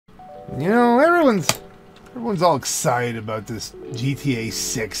You know, everyone's all excited about this GTA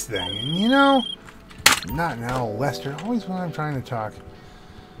 6 thing. And you know, not now, Lester. Always when I'm trying to talk.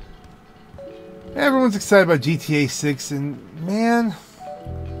 Everyone's excited about GTA 6, and man,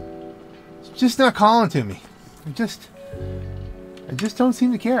 it's just not calling to me. I just don't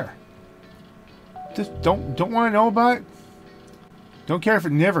seem to care. Just don't want to know about it. Don't care if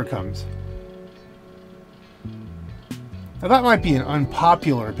it never comes. Now that might be an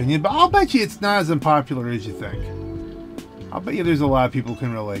unpopular opinion, but I'll bet you it's not as unpopular as you think. I'll bet you there's a lot of people who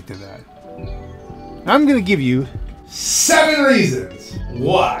can relate to that. Now I'm going to give you 7 reasons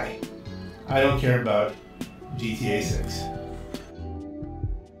why I don't care about GTA 6.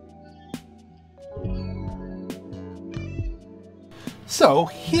 So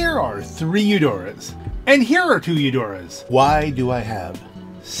here are 3 Eudoras, and here are 2 Eudoras. Why do I have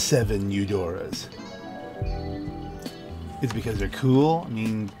 7 Eudoras? It's because they're cool. I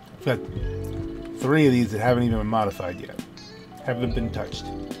mean, I've got 3 of these that haven't even been modified yet. Haven't been touched.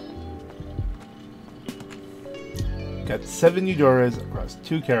 Got 7 Eudoras across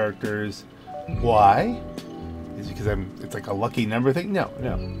 2 characters. Why? Is it because it's like a lucky number thing? No.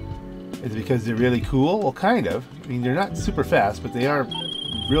 Is it because they're really cool? Well, kind of. I mean, they're not super fast, but they are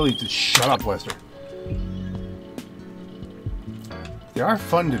really just shut up, Lester. They are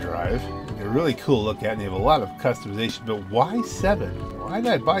fun to drive. They're really cool to look at, and they have a lot of customization. But why 7? Why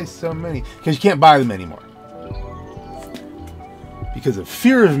did I buy so many? Because you can't buy them anymore. Because of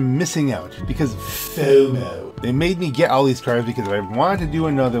fear of missing out. Because of FOMO. They made me get all these cars because if I wanted to do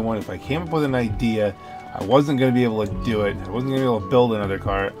another one, if I came up with an idea, I wasn't going to be able to do it. I wasn't going to be able to build another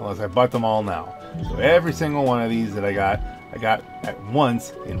car unless I bought them all now. So every single one of these that I got at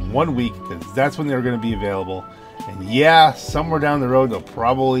once in 1 week because that's when they were going to be available. And yeah, somewhere down the road they'll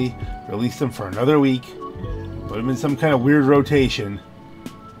probably release them for another week, put them in some kind of weird rotation.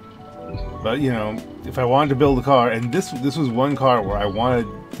 But you know, if I wanted to build a car, and this was one car where I wanted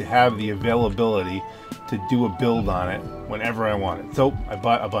to have the availability to do a build on it whenever I wanted, so I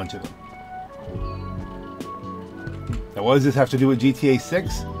bought a bunch of them. Now, what does this have to do with GTA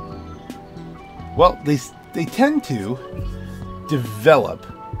 6? Well, they tend to develop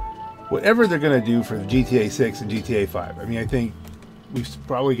whatever they're going to do for GTA 6 and GTA 5. I mean, I think we're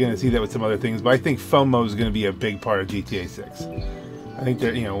probably going to see that with some other things, but I think FOMO is going to be a big part of GTA 6. I think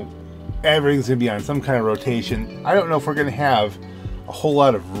that, you know, everything's going to be on some kind of rotation. I don't know if we're going to have a whole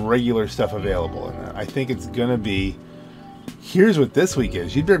lot of regular stuff available in that. I think it's going to be, here's what this week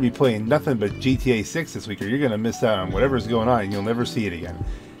is. You'd better be playing nothing but GTA 6 this week, or you're going to miss out on whatever's going on, and you'll never see it again.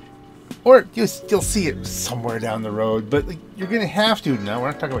 Or you'll still see it somewhere down the road, but like, you're going to have to, no,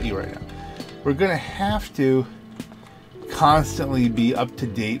 we're not talking about you right now. We're going to have to constantly be up to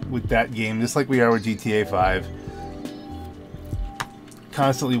date with that game, just like we are with GTA 5.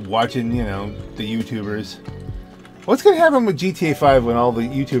 Constantly watching, you know, the YouTubers. What's going to happen with GTA 5 when all the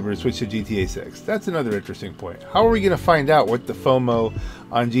YouTubers switch to GTA 6? That's another interesting point. How are we going to find out what the FOMO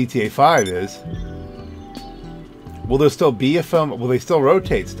on GTA 5 is? Will there still be a FOMO? Will they still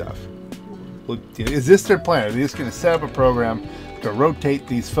rotate stuff? Is this their plan? Are they just going to set up a program to rotate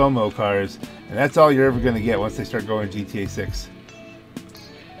these FOMO cars, and that's all you're ever going to get once they start going to GTA 6?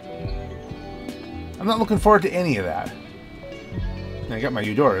 I'm not looking forward to any of that. I got my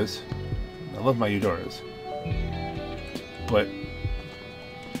Eudoras. I love my Eudoras. But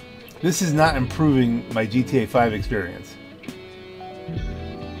this is not improving my GTA 5 experience.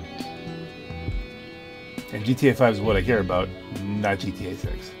 And GTA 5 is what I care about, not GTA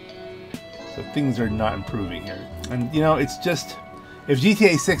 6. So things are not improving here. And, you know, it's just, if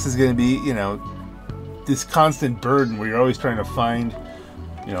GTA 6 is going to be, you know, this constant burden where you're always trying to find,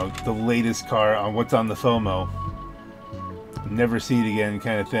 you know, the latest car on what's on the FOMO, never see it again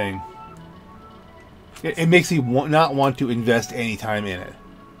kind of thing, it makes me not want to invest any time in it.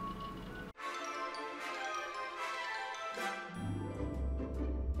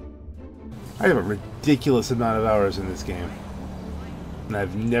 I have a ridiculous amount of hours in this game, and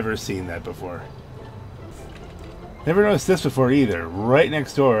I've never seen that before. Never noticed this before either. Right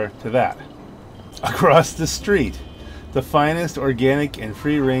next door to that, across the street, the finest organic and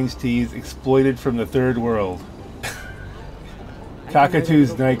free-range teas exploited from the third world.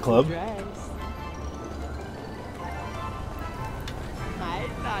 Cockatoo's nightclub.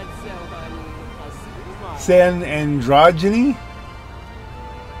 San Androgeny.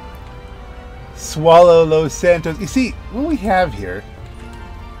 Swallow Los Santos. You see, what we have here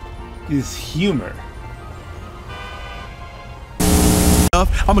is humor. I'm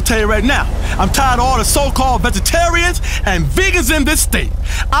gonna tell you right now, I'm tired of all the so-called vegetarians and vegans in this state.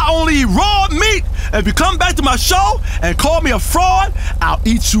 I only eat raw meat. If you come back to my show and call me a fraud, I'll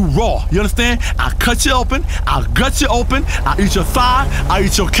eat you raw. You understand? I'll cut you open, I'll gut you open, I'll eat your thigh, I'll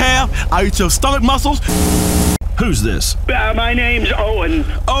eat your calf, I'll eat your stomach muscles. Who's this? My name's Owen.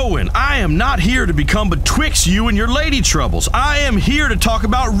 Owen, I am not here to become betwixt you and your lady troubles. I am here to talk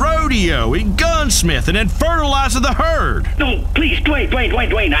about rodeo and gunsmithing and fertilizing the herd. No, please,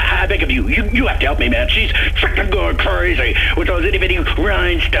 Dwayne, I beg of you. You have to help me, man. She's freaking going crazy with those itty-bitty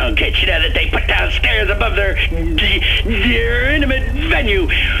rhinestone kits, that they put downstairs above their intimate venue.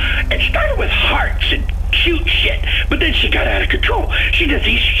 It started with hearts and cute shit, but then she got out of control. She does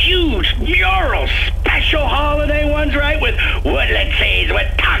these huge mural special holiday ones, right, with woodland scenes with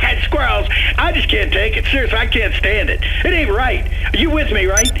talking squirrels. I just can't take it. Seriously, I can't stand it. It ain't right. Are you with me,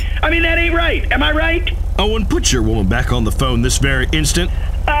 right? I mean, that ain't right. Am I right? Owen, put your woman back on the phone this very instant.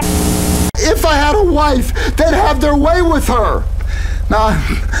 If I had a wife, they'd have their way with her. Now,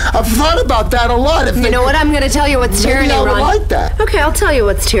 I've thought about that a lot. If you know what? I'm going to tell you what's tyranny, I would Ron. like that. Okay, I'll tell you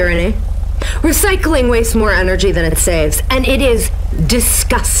what's tyranny. Recycling wastes more energy than it saves, and it is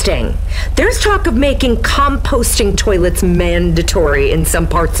disgusting. There's talk of making composting toilets mandatory in some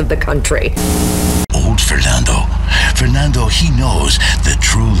parts of the country. Old Fernando. Fernando, he knows the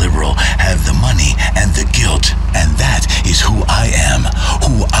true liberal have the money and the guilt, and that is who I am,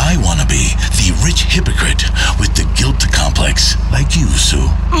 who I want to be, the rich hypocrite with the guilt complex, like you, Sue.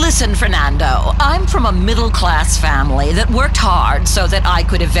 Listen, Fernando, I'm from a middle-class family that worked hard so that I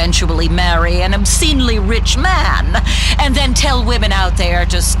could eventually marry an obscenely rich man, and then tell women out there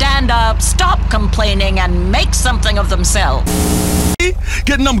to stand up, stop complaining, and make something of themselves.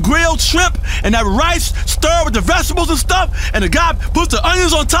 Getting them grilled shrimp and that rice stirred with the vegetables and stuff, and the guy puts the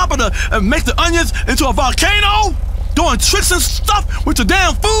onions on top of makes the onions into a volcano, doing tricks and stuff with the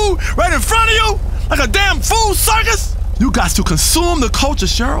damn food right in front of you, like a damn food circus. You got to consume the culture,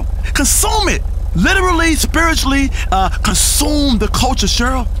 Cheryl. Consume it. Literally, spiritually, consume the culture,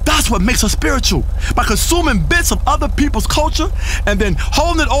 Cheryl. That's what makes us spiritual. By consuming bits of other people's culture and then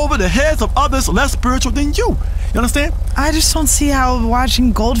holding it over the heads of others less spiritual than you. You understand? I just don't see how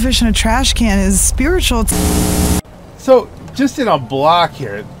watching goldfish in a trash can is spiritual. So, just in a block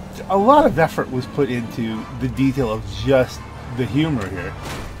here, a lot of effort was put into the detail of just the humor here.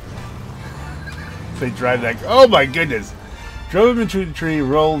 They drive that, oh my goodness. Drove him into the tree,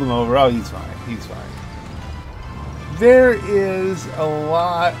 rolled him over. Oh, he's fine. He's fine. There is a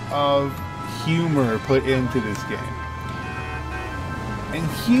lot of humor put into this game. And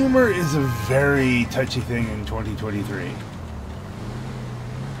humor is a very touchy thing in 2023.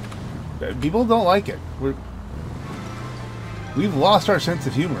 People don't like it. We've lost our sense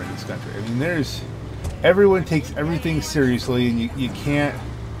of humor in this country. I mean, everyone takes everything seriously, and you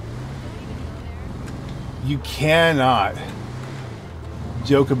cannot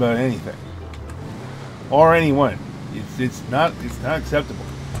joke about anything or anyone. It's not acceptable.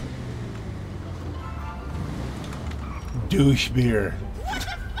 Douche beer.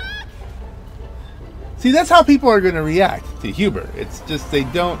 See, that's how people are going to react to humor. It's just they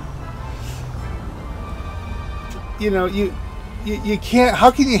don't. You know, you can't.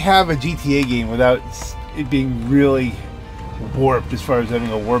 How can you have a GTA game without it being really warped as far as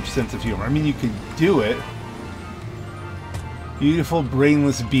having a warped sense of humor? I mean, you could do it. Beautiful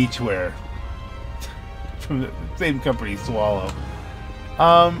brainless beachwear from the same company, Swallow.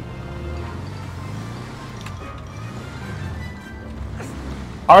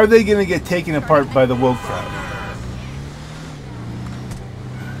 Are they going to get taken apart by the woke crowd?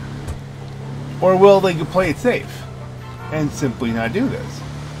 Or will they play it safe and simply not do this?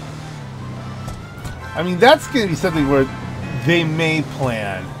 I mean, that's going to be something where they may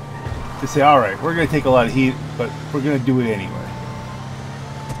plan to say, alright, we're going to take a lot of heat, but we're going to do it anyway.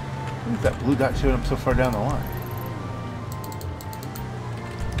 What is that blue dot showing up so far down the line?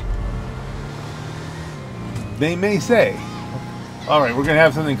 They may say, alright, we're going to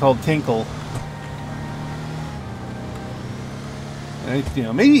have something called Tinkle. And,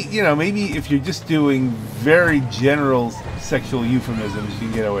 maybe if you're just doing very general sexual euphemisms, you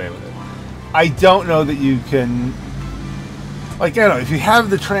can get away with it. I don't know that you can... Like, I don't know, if you have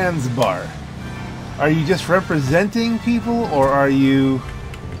the trans bar, are you just representing people, or are you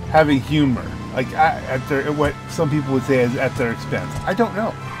having humor? Like, what some people would say is at their expense. I don't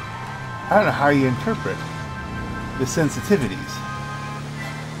know. I don't know how you interpret the sensitivities.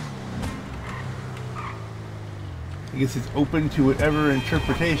 I guess it's open to whatever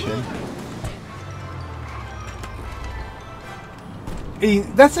interpretation.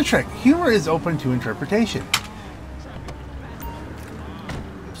 That's the trick. Humor is open to interpretation.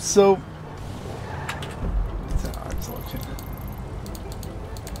 So, it's an odd selection.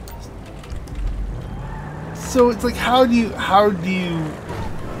 So it's like, how do you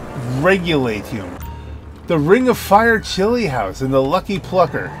regulate humor? The Ring of Fire Chili House and the Lucky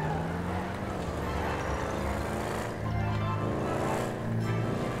Plucker.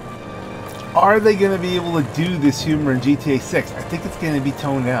 Are they going to be able to do this humor in GTA 6? I think it's going to be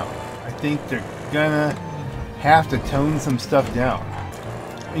toned down. I think they're going to have to tone some stuff down.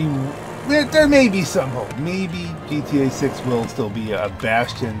 I mean, there may be some hope. Maybe GTA 6 will still be a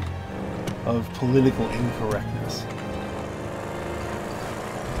bastion of political incorrectness.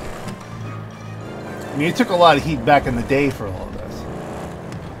 I mean, it took a lot of heat back in the day for all of this.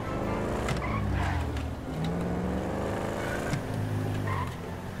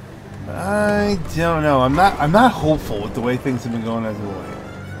 I don't know. I'm not hopeful with the way things have been going as of late.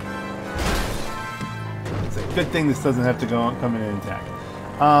 It's a good thing this doesn't have to come in intact.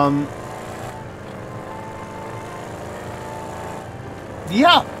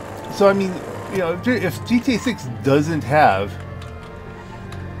 Yeah. So I mean, you know, if GTA 6 doesn't have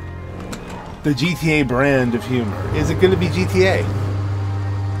the GTA brand of humor, is it going to be GTA?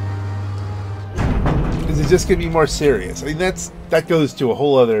 Is it just going to be more serious? I mean, that goes to a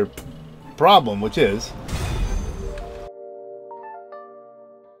whole other problem, which is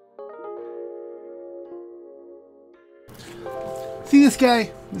see this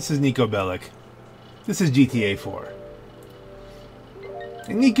guy? This is Niko Bellic. This is GTA 4.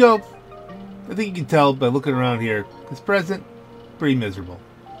 And Niko, I think you can tell by looking around here, his present, pretty miserable.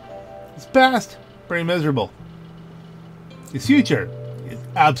 His past, pretty miserable. His future is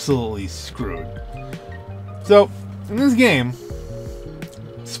absolutely screwed. So, in this game,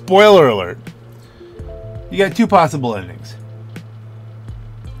 spoiler alert, you got two possible endings.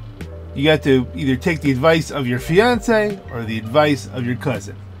 You got to either take the advice of your fiance or the advice of your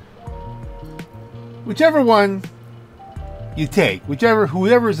cousin. Whichever one you take,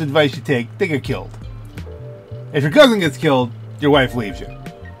 whoever's advice you take, they get killed. If your cousin gets killed, your wife leaves you.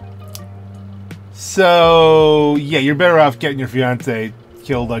 So, yeah, you're better off getting your fiance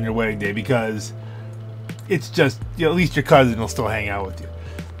killed on your wedding day because it's just, you know, at least your cousin will still hang out with you.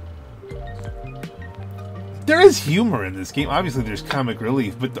 There is humor in this game. Obviously, there's comic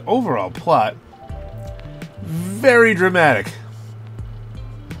relief, but the overall plot, very dramatic.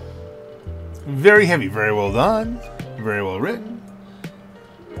 Very heavy. Very well done. Very well written.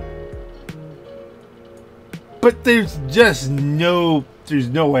 But there's just no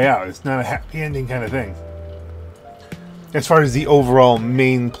way out. It's not a happy ending kind of thing. As far as the overall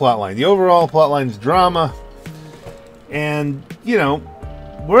main plotline. The overall plotline is drama. And, you know,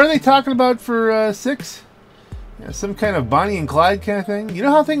 what are they talking about for 6? You know, some kind of Bonnie and Clyde kind of thing. You know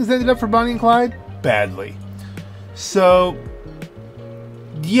how things ended up for Bonnie and Clyde? Badly. So,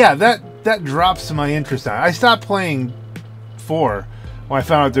 yeah, that drops my interest on it. I stopped playing 4 when I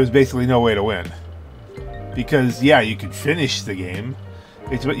found out there was basically no way to win. Because, yeah, you could finish the game.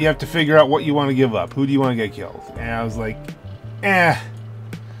 It's but you have to figure out what you want to give up. Who do you want to get killed? And I was like,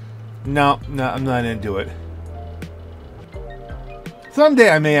 no, I'm not into it.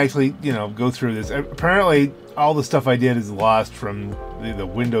 Someday I may actually, you know, go through this. Apparently, all the stuff I did is lost from the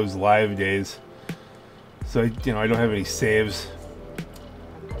Windows Live days. So, you know, I don't have any saves.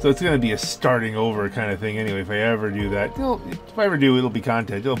 So it's going to be a starting over kind of thing anyway if I ever do that. If I ever do, it'll be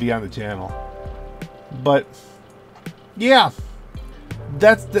content. It'll be on the channel. But, yeah.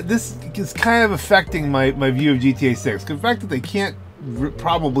 This is kind of affecting my view of GTA 6. The fact that they can't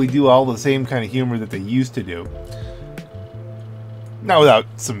probably do all the same kind of humor that they used to do. Not without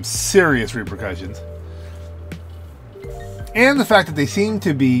some serious repercussions. And the fact that they seem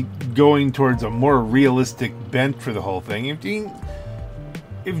to be going towards a more realistic bent for the whole thing.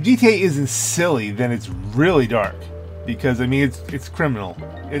 If GTA isn't silly, then it's really dark. Because, I mean, it's criminal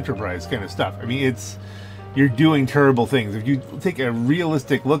enterprise kind of stuff. I mean, you're doing terrible things. If you take a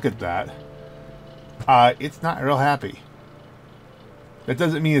realistic look at that, it's not real happy. That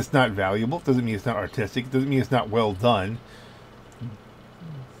doesn't mean it's not valuable. It doesn't mean it's not artistic. It doesn't mean it's not well done.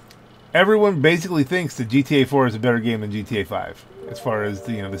 Everyone basically thinks that GTA 4 is a better game than GTA 5 as far as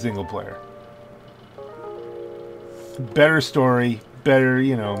the single player. Better story, better,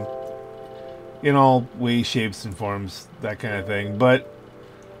 in all ways, shapes, and forms, that kind of thing. But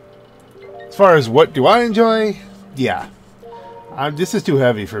as far as what do I enjoy, yeah. This is too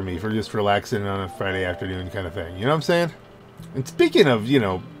heavy for me for just relaxing on a Friday afternoon kind of thing. You know what I'm saying? And speaking of,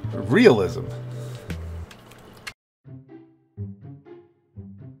 realism.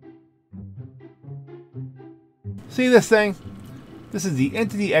 See this thing? This is the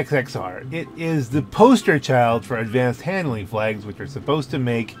Entity XXR. It is the poster child for advanced handling flags, which are supposed to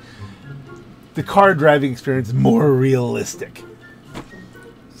make the car driving experience more realistic.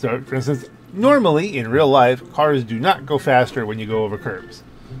 So, for instance, normally in real life, cars do not go faster when you go over curbs.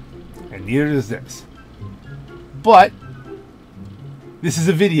 And neither does this. But this is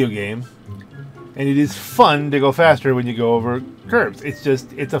a video game, and it is fun to go faster when you go over curbs.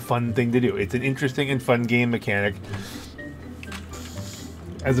 It's a fun thing to do. It's an interesting and fun game mechanic,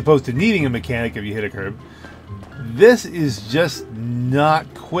 as opposed to needing a mechanic if you hit a curb. This is just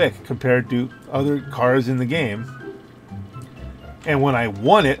not quick compared to other cars in the game. And when I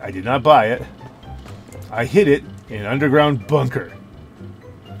won it, I did not buy it. I hid it in an underground bunker,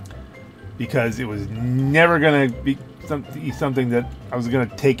 because it was never going to be something that I was going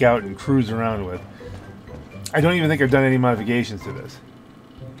to take out and cruise around with. I don't even think I've done any modifications to this.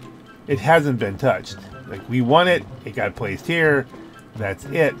 It hasn't been touched. Like, we won it, it got placed here, that's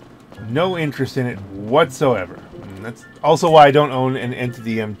it. No interest in it whatsoever. And that's also why I don't own an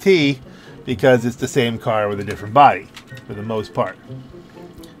Entity MT, because it's the same car with a different body, for the most part.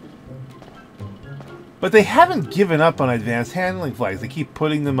 But they haven't given up on advanced handling flags. They keep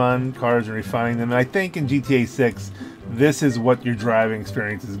putting them on cars and refining them. And I think in GTA 6, this is what your driving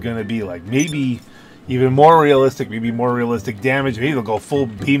experience is going to be like. Maybe even more realistic, maybe more realistic damage. Maybe they'll go full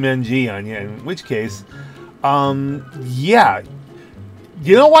BeamNG on you, in which case, yeah.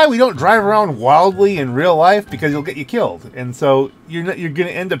 You know why we don't drive around wildly in real life? Because you'll get you killed. And so you're going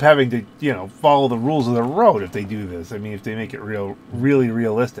to end up having to, you know, follow the rules of the road if they do this. I mean, if they make it really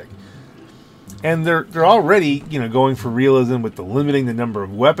realistic. And they're already, you know, going for realism with the limiting the number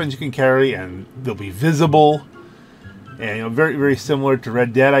of weapons you can carry, and they'll be visible. And, you know, very similar to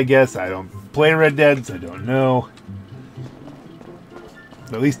Red Dead, I guess. I don't play Red Dead, so I don't know.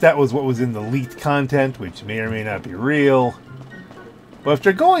 But at least that was what was in the leaked content, which may or may not be real. But if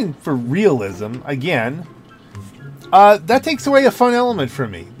they're going for realism, again, that takes away a fun element from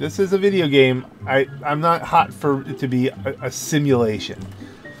me. This is a video game. I'm not hot for it to be a simulation.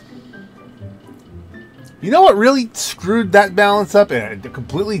 You know what really screwed that balance up in a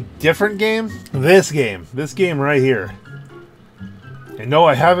completely different game? This game right here. And no,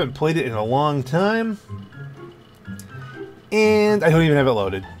 I haven't played it in a long time. And I don't even have it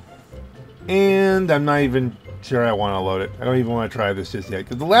loaded. And I'm not even sure I want to load it. I don't even want to try this just yet.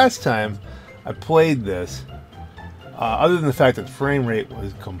 Because the last time I played this, other than the fact that the frame rate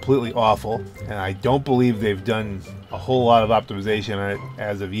was completely awful, and I don't believe they've done a whole lot of optimization on it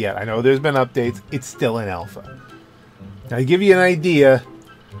as of yet. I know there's been updates. It's still in alpha. Now, to give you an idea,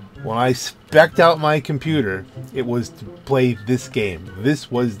 when I spec'd out my computer, it was to play this game.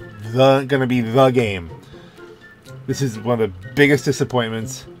 This was going to be the game. This is one of the biggest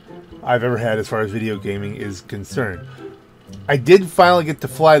disappointments I've ever had as far as video gaming is concerned. I did finally get to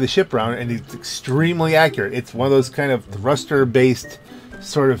fly the ship around, and it's extremely accurate. It's one of those kind of thruster-based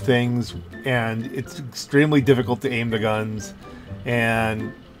sort of things, and it's extremely difficult to aim the guns,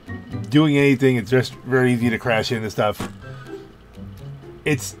 and doing anything, it's just very easy to crash into stuff.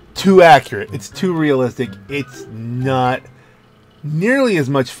 It's too accurate. It's too realistic. It's not nearly as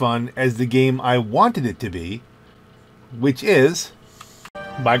much fun as the game I wanted it to be, which is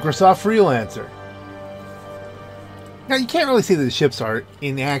Microsoft Freelancer. Now, you can't really say that the ships are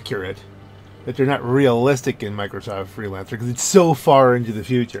inaccurate, that they're not realistic in Microsoft Freelancer, because it's so far into the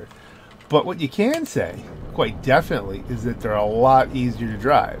future. But what you can say, quite definitely, is that they're a lot easier to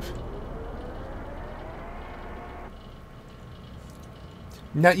drive.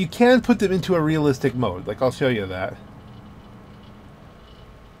 Now, you can put them into a realistic mode, like I'll show you that.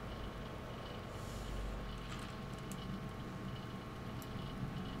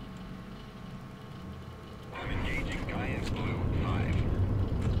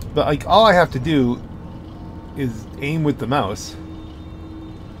 But like, all I have to do is aim with the mouse,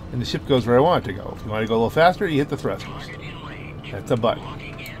 and the ship goes where I want it to go. If you want to go a little faster, you hit the thrusters. That's a button.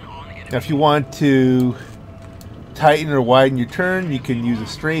 Now, if you want to tighten or widen your turn, you can use a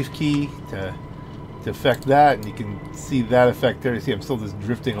strafe key to affect that, and you can see that effect there. You see, I'm still just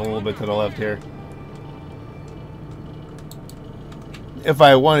drifting a little bit to the left here. If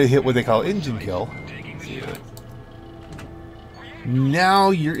I want to hit what they call engine kill,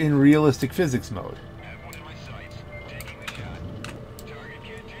 now you're in realistic physics mode.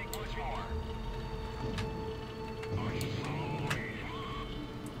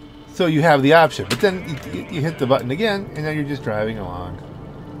 So you have the option, but then you hit the button again, and now you're just driving along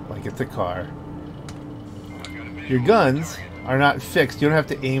like it's a car. Your guns are not fixed. You don't have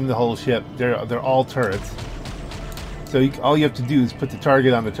to aim the whole ship. They're all turrets. So all you have to do is put the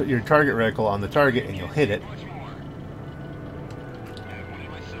target on your target reticle on the target, and you'll hit it.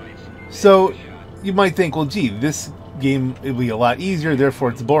 So you might think, well, gee, this game will be a lot easier, therefore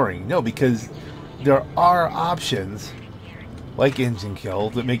it's boring. No, because there are options like engine kill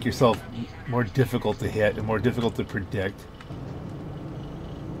that make yourself more difficult to hit and more difficult to predict.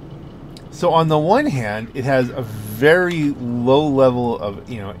 So on the one hand, it has a very low level of,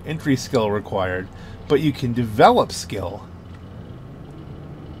 you know, entry skill required, but you can develop skill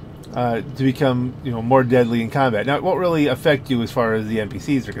to become, you know, more deadly in combat. Now, it won't really affect you as far as the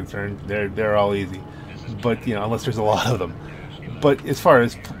NPCs are concerned. They're all easy, but you know, unless there's a lot of them. But as far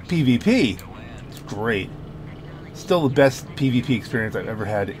as PvP, it's great. Still the best PvP experience I've ever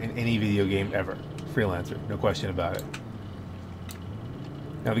had in any video game ever. Freelancer, no question about it.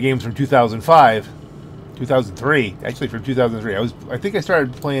 Now the game's from 2005, 2003, actually from 2003. I think I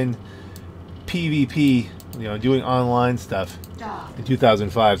started playing PvP, you know, doing online stuff in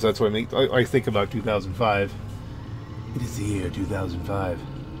 2005. So that's what I think about 2005. It is the year 2005.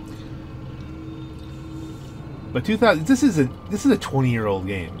 But this is a 20-year-old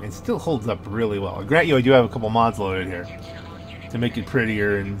game. It still holds up really well. I grant you, I do have a couple mods loaded here to make it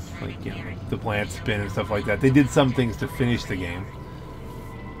prettier and, like, you know, the plants spin and stuff like that. They did some things to finish the game,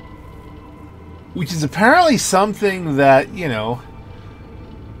 which is apparently something that, you know,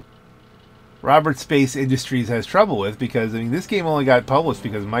 Robert Space Industries has trouble with, because I mean, this game only got published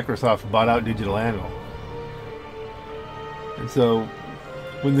because Microsoft bought out Digital Animal. And so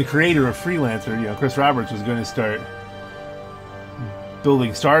when the creator of Freelancer, you know, Chris Roberts, was going to start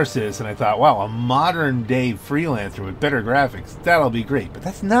building Star Citizen, I thought, wow, a modern day Freelancer with better graphics, that'll be great. But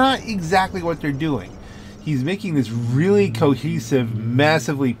that's not exactly what they're doing. He's making this really cohesive,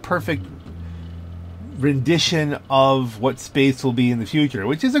 massively perfect rendition of what space will be in the future,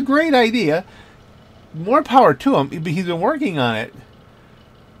 which is a great idea. More power to him. But he's been working on it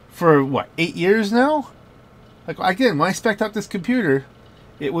for what, 8 years now? Like, again, when I spec'd up this computer,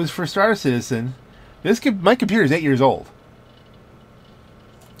 it was for Star Citizen. My computer is 8 years old.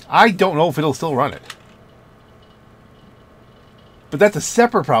 I don't know if it'll still run it. But that's a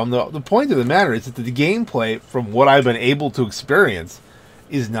separate problem. The point of the matter is that the gameplay, from what I've been able to experience,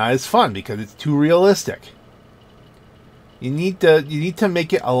 is not as fun because it's too realistic. You need to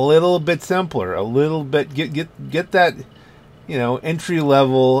make it a little bit simpler, a little bit get that, you know, entry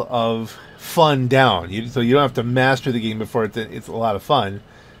level of fun down. So you don't have to master the game before it's a lot of fun.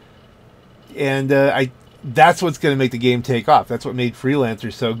 And that's what's going to make the game take off. That's what made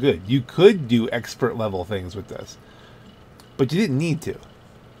Freelancer so good. You could do expert level things with this, but you didn't need to.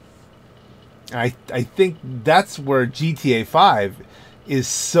 I think that's where GTA 5 is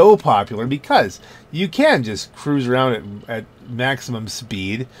so popular, because you can just cruise around at maximum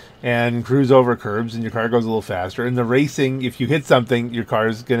speed and cruise over curbs and your car goes a little faster. And the racing, if you hit something, your car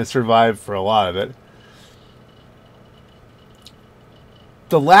is going to survive for a lot of it.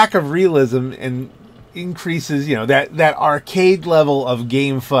 The lack of realism and increases, you know, that arcade level of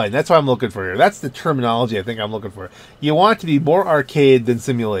game fun. That's what I'm looking for here. That's the terminology I think I'm looking for. You want it to be more arcade than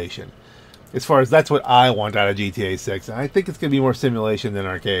simulation. As far as that's what I want out of GTA 6. And I think it's going to be more simulation than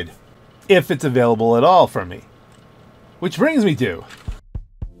arcade, if it's available at all for me. Which brings me to...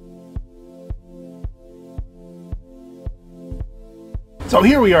 So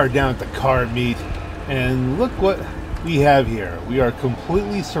here we are down at the car meet, and look what we have here. We are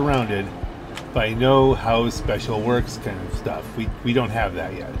completely surrounded by no how special works kind of stuff. We don't have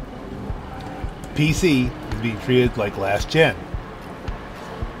that yet. PC is being treated like last gen.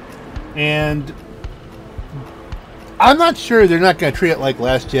 And I'm not sure they're not going to treat it like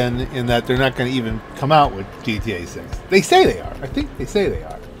last gen, in that they're not going to even come out with GTA 6. They say they are. I think they say they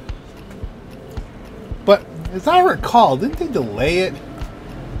are. But as I recall, didn't they delay it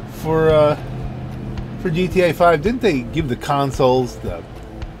for GTA 5? Didn't they give the consoles the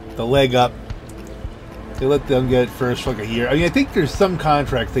leg up? They let them get it first for like a year. I mean, I think there's some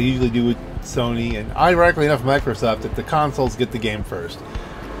contracts they usually do with Sony, and ironically enough Microsoft, that the consoles get the game first.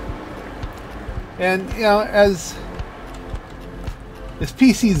 And, you know, as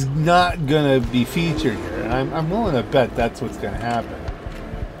PC's not going to be featured here, and I'm willing to bet that's what's going to happen.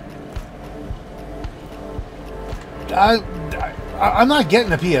 I'm not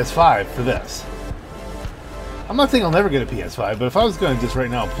getting a PS5 for this. I'm not saying I'll never get a PS5, but if I was going to just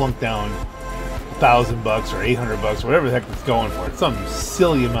right now plunk down $1,000 or $800, whatever the heck it's going for, it's some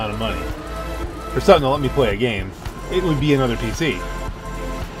silly amount of money for something to let me play a game, it would be another PC.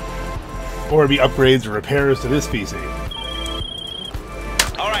 Or it'd be upgrades or repairs to this PC.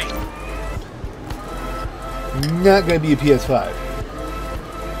 All right. Not going to be a PS5.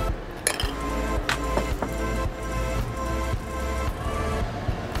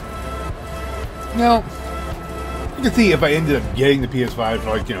 Now, You can see if I ended up getting the PS5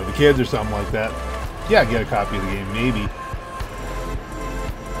 for, like, you know, the kids or something like that. Yeah, I'd get a copy of the game, maybe.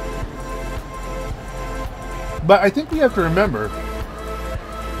 But I think we have to remember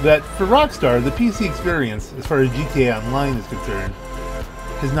that for Rockstar, the PC experience, as far as GTA Online is concerned,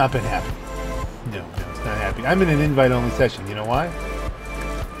 has not been happy. No, it's not happy. I'm in an invite-only session. You know why?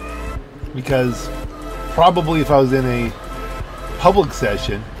 Because probably if I was in a public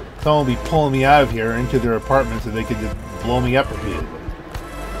session, someone would be pulling me out of here into their apartment so they could just blow me up repeatedly.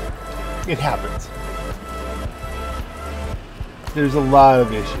 It happens. There's a lot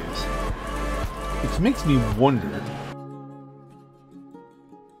of issues. Which makes me wonder,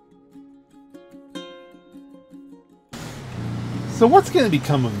 so what's going to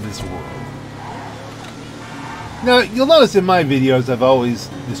become of this world? Now, you'll notice in my videos I've always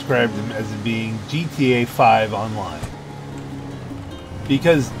described them as being GTA 5 Online.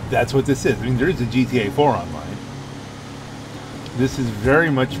 Because that's what this is. I mean, there is a GTA 4 Online. This is very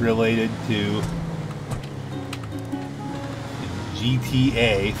much related to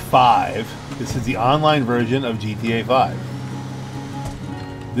GTA 5. This is the online version of GTA 5.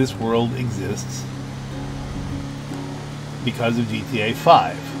 This world exists because of GTA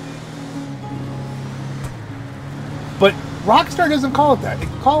 5. But Rockstar doesn't call it that. It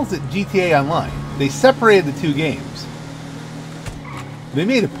calls it GTA Online. They separated the two games. They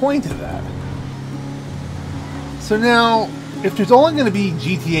made a point of that. So now, if there's only going to be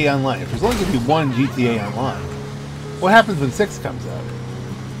GTA Online, if there's only going to be one GTA Online, what happens when 6 comes out?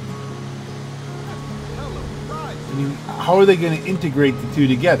 I mean, how are they going to integrate the two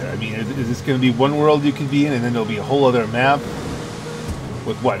together? I mean, is this going to be one world you could be in and then there'll be a whole other map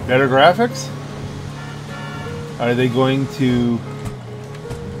with what, better graphics? Are they going to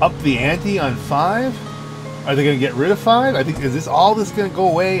up the ante on 5? Are they going to get rid of 5? I think, is this all this going to go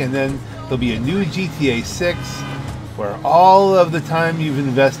away and then there'll be a new GTA 6 where all of the time you've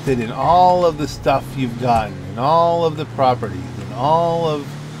invested in all of the stuff you've gotten and all of the properties and all of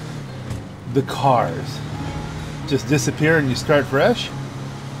the cars just disappear and you start fresh?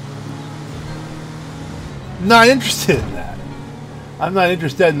 Not interested in that. I'm not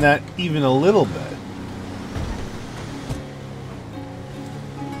interested in that even a little bit.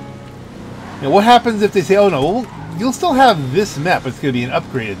 Now, what happens if they say, oh no, well, you'll still have this map, but it's going to be an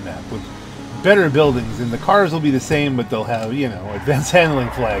upgraded map with better buildings, and the cars will be the same, but they'll have, you know, advanced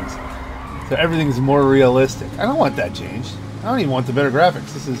handling flags. So everything's more realistic. I don't want that changed. I don't even want the better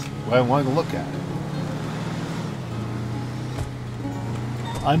graphics. This is what I wanted to look at.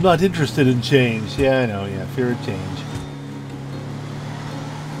 I'm not interested in change. Yeah, I know, yeah, fear of change.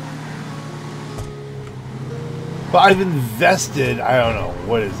 But I've invested, I don't know,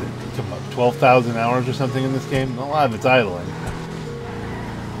 what is it? Come up, 12,000 hours or something in this game? A lot of it's idling.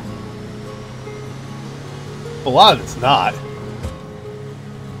 A lot of it's not.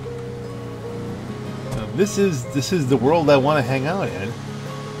 This is the world I want to hang out in.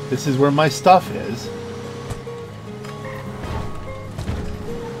 This is where my stuff is.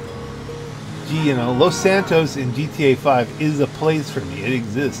 Gee, you know, Los Santos in GTA 5 is a place for me. It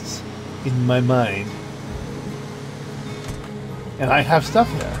exists in my mind. And I have stuff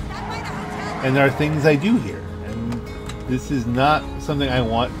there. And there are things I do here. And this is not something I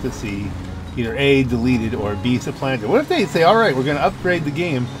want to see either A, deleted, or B, supplanted. What if they say, alright, we're going to upgrade the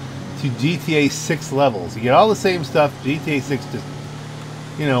game to GTA 6 levels. You get all the same stuff, GTA 6 just,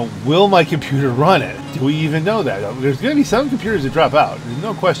 you know, will my computer run it? Do we even know that? There's going to be some computers that drop out. There's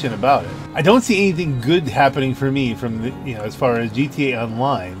no question about it. I don't see anything good happening for me from the, you know, as far as GTA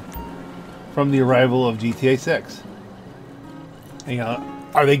Online from the arrival of GTA 6. You know,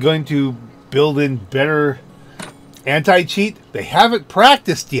 are they going to build in better anti-cheat? They haven't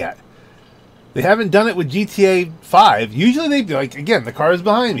practiced yet. They haven't done it with GTA 5. Usually they do, like, again, the cars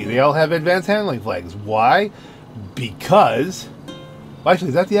behind me, they all have advanced handling flags. Why? Because, well, actually,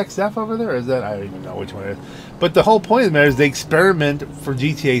 is that the XF over there? Or is that, I don't even know which one it is. But the whole point of the matter is they experiment for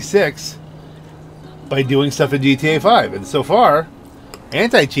GTA 6 by doing stuff in GTA 5. And so far,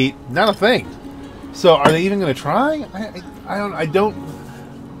 anti-cheat, not a thing. So are they even going to try?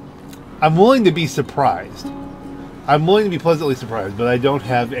 I'm willing to be surprised. I'm willing to be pleasantly surprised, but I don't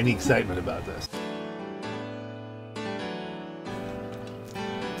have any excitement about this.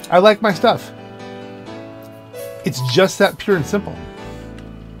 I like my stuff. It's just that pure and simple.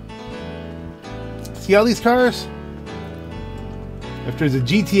 See all these cars? If there's a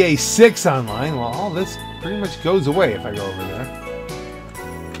GTA 6 online, well, all this pretty much goes away if I go over there.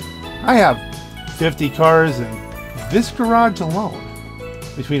 I have 50 cars in this garage alone,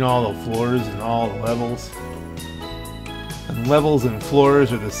 between all the floors and all the levels. And levels and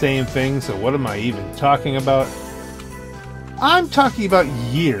floors are the same thing, so what am I even talking about? I'm talking about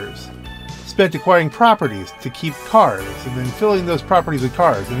years spent acquiring properties to keep cars, and then filling those properties with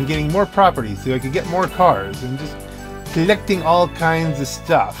cars, and then getting more properties so I could get more cars, and just collecting all kinds of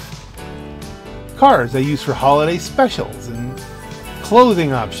stuff. Cars I use for holiday specials, and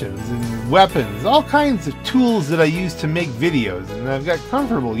clothing options, and weapons, all kinds of tools that I use to make videos, and I've got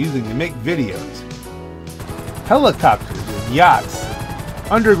comfortable using to make videos. Helicopters and yachts,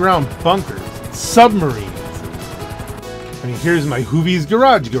 underground bunkers, submarines. I mean, here's my Hoovies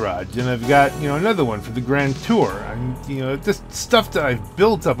Garage, and I've got, you know, another one for the Grand Tour. I'm, you know, just stuff that I've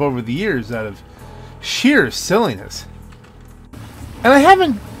built up over the years out of sheer silliness. And I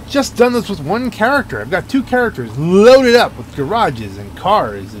haven't just done this with one character. I've got 2 characters loaded up with garages and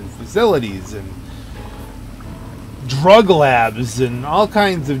cars and facilities and drug labs and all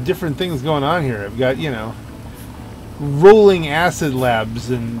kinds of different things going on here. I've got, you know, rolling acid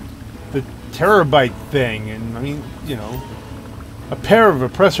labs and the terabyte thing, and I mean, you know, a pair of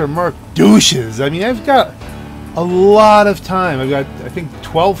Oppressor Mark douches. I mean, I've got a lot of time. I've got, I think,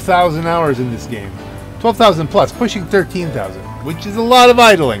 12,000 hours in this game. 12,000 plus, pushing 13,000, which is a lot of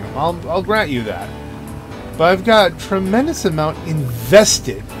idling. I'll grant you that. But I've got a tremendous amount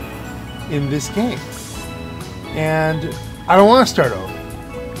invested in this game. And I don't want to start over.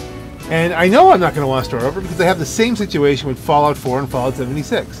 And I know I'm not going to want to start over because I have the same situation with Fallout 4 and Fallout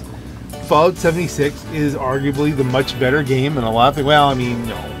 76. Fallout 76 is arguably the much better game and a lot of things. Well, I mean,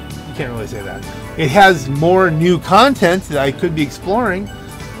 no, you can't really say that. It has more new content that I could be exploring,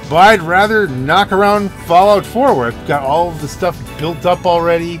 but I'd rather knock around Fallout 4 where I've got all of the stuff built up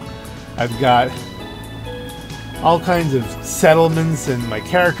already. I've got all kinds of settlements and my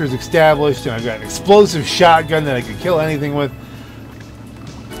character's established, and I've got an explosive shotgun that I could kill anything with.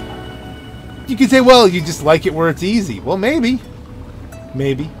 You could say, well, you just like it where it's easy. Well, maybe.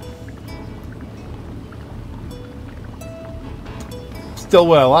 Maybe. Still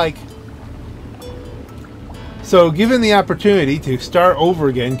what I like. So given the opportunity to start over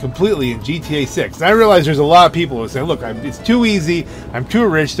again completely in GTA 6, and I realize there's a lot of people who say, look, it's too easy, I'm too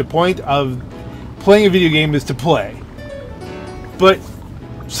rich, the point of playing a video game is to play. But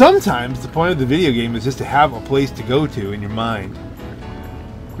sometimes the point of the video game is just to have a place to go to in your mind,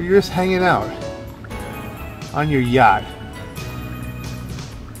 where you're just hanging out on your yacht.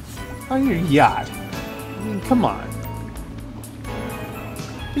 On your yacht. I mean, come on.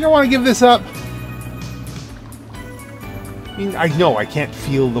 You don't want to give this up? I mean, I know I can't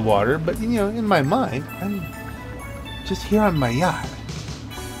feel the water, but, you know, in my mind, I'm just here on my yacht.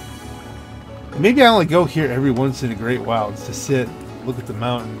 Maybe I only go here every once in a great while just to sit, look at the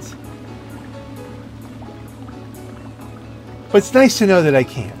mountains. But it's nice to know that I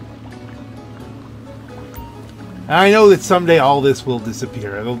can. And I know that someday all this will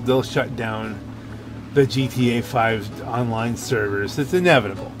disappear. They'll shut down the GTA 5 online servers. It's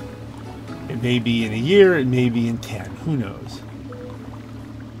inevitable. It may be in a year, it may be in 10. Who knows?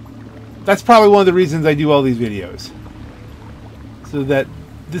 That's probably one of the reasons I do all these videos. So that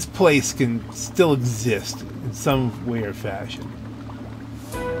this place can still exist in some way or fashion.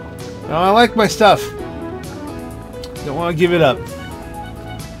 Now, I like my stuff. Don't want to give it up.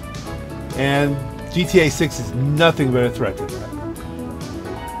 And GTA 6 is nothing but a threat to that.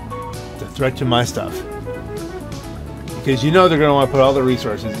 It's a threat to my stuff. Because you know they're going to want to put all the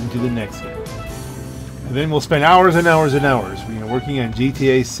resources into the next game. And then we'll spend hours and hours and hours, you know, working on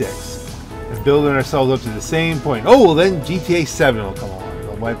GTA 6. And building ourselves up to the same point. Oh, well then GTA 7 will come along.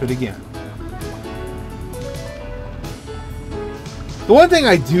 They'll wipe it again. The one thing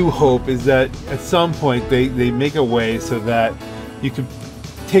I do hope is that at some point they make a way so that you can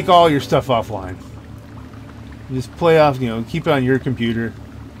take all your stuff offline. Just play off, you know, keep it on your computer.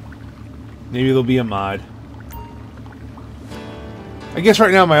 Maybe there'll be a mod. I guess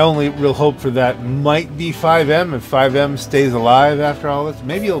right now my only real hope for that might be 5M, if 5M stays alive after all this.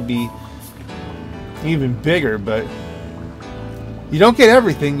 Maybe it'll be even bigger, but you don't get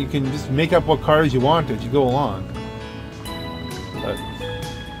everything. You can just make up what cars you want as you go along. But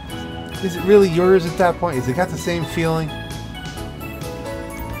is it really yours at that point? Has it got the same feeling?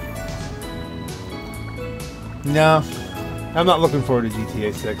 No, I'm not looking forward to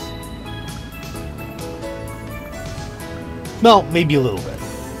GTA 6. Well, maybe a little bit.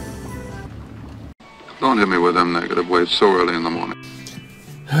 Don't hit me with them negative waves so early in the morning.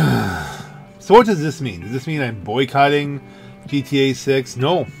 So what does this mean? Does this mean I'm boycotting GTA 6?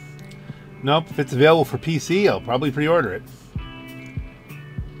 No. Nope, if it's available for PC, I'll probably pre-order it.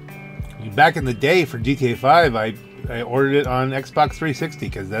 Back in the day for GTA 5, I ordered it on Xbox 360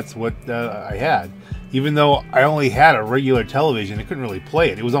 because that's what I had. Even though I only had a regular television, I couldn't really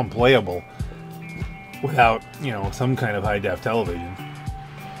play it. It was unplayable. without, you know, some kind of high-def television.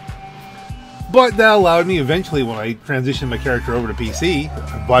 But that allowed me eventually, when I transitioned my character over to PC,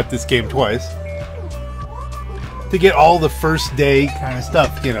 I bought this game twice, to get all the first day kind of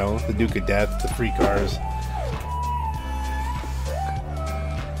stuff, you know, the Duke of Death, the free cars.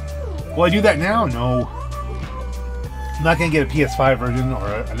 Will I do that now? No. I'm not going to get a PS5 version or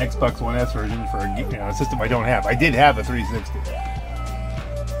an Xbox One S version for a system I don't have. I did have a 360.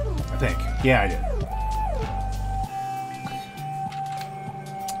 I think. Yeah, I did.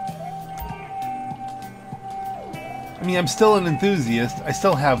 I mean, I'm still an enthusiast. I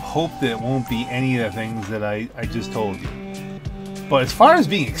still have hope that it won't be any of the things that I just told you. But as far as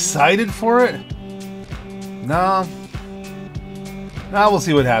being excited for it, no. Nah, we'll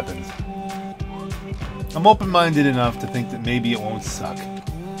see what happens. I'm open-minded enough to think that maybe it won't suck.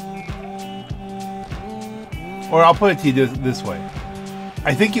 Or I'll put it to you this way.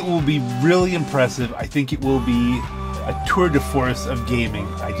 I think it will be really impressive. I think it will be a tour de force of gaming.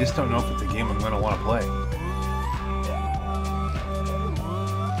 I just don't know if it's a game I'm going to want to play.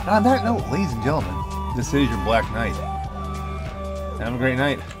 On that note, ladies and gentlemen, this is your Black Knight. Have a great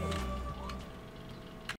night.